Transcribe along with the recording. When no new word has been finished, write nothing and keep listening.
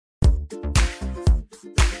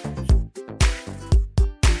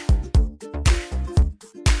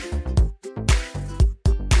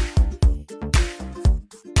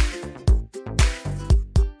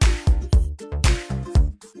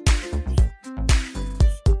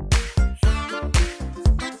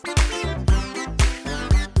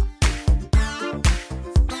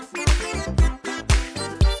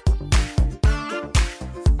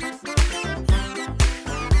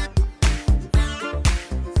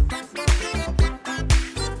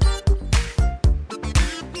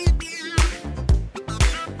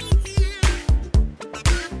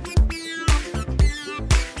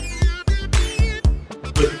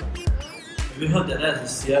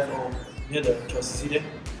CFO near the KLCC there.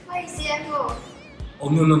 Why is CFO? Oh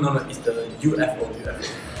no, it's the UFO.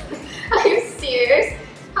 Are you serious?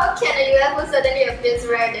 How can a UFO suddenly appear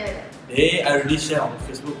right there? Hey, I already shared on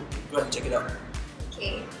Facebook. Go and check it out.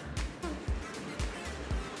 Okay.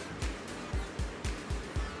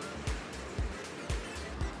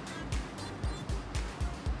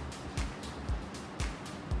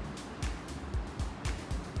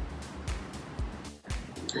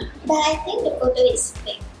 But I think the photo is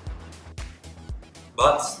fake.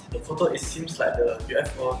 But the photo, it seems like the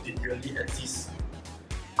UFO did really exist.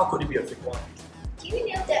 How could it be a fake one? Do you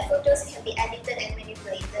know that photos can be edited and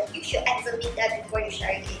manipulated? You should examine that before you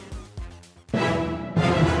share it.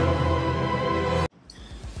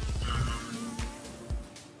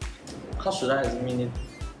 How should I examine it?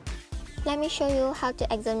 Let me show you how to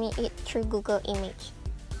examine it through Google Image.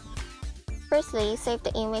 Firstly, save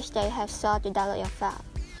the image that you have stored to download your file.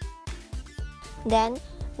 Then,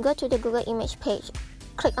 go to the Google Image page.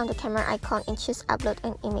 Click on the camera icon and choose Upload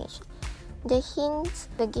an Image. The hints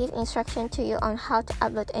will give instruction to you on how to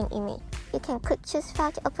upload an image. You can click Choose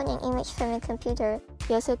File to open an image from your computer.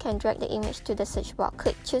 You also can drag the image to the search box.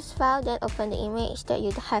 Click Choose File, then open the image that you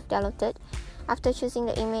have downloaded. After choosing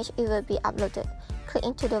the image, it will be uploaded. Click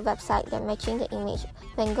into the website that matching the image.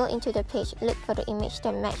 Then go into the page, look for the image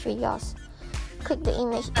that match with yours. Click the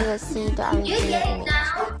image, you will see the original image.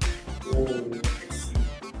 Oh.